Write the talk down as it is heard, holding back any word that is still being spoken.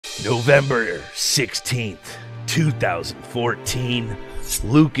November 16th, 2014,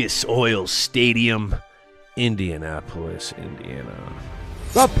 Lucas Oil Stadium, Indianapolis, Indiana.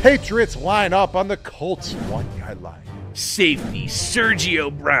 The Patriots line up on the Colts' 1-yard line. Safety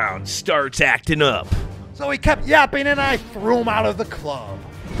Sergio Brown starts acting up. So he kept yapping and I threw him out of the club.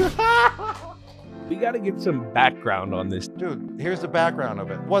 We got to get some background on this. Dude, here's the background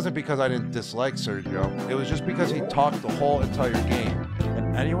of it. It wasn't because I didn't dislike Sergio. It was just because he talked the whole entire game.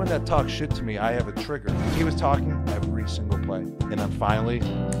 And anyone that talks shit to me, I have a trigger. He was talking every single play. And then finally,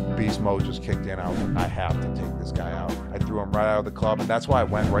 beast mode just kicked in. I was like, I have to take this guy out. I threw him right out of the club. And that's why I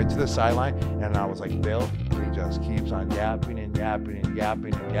went right to the sideline. And I was like, Bill, he just keeps on yapping and yapping and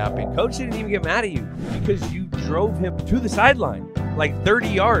yapping and yapping. Coach didn't even get mad at you because you drove him to the sideline. Like 30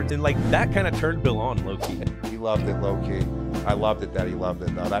 yards, and like that kind of turned Bill on low-key. He loved it low-key. I loved it that he loved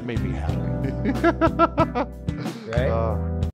it, though. That made me happy. Right?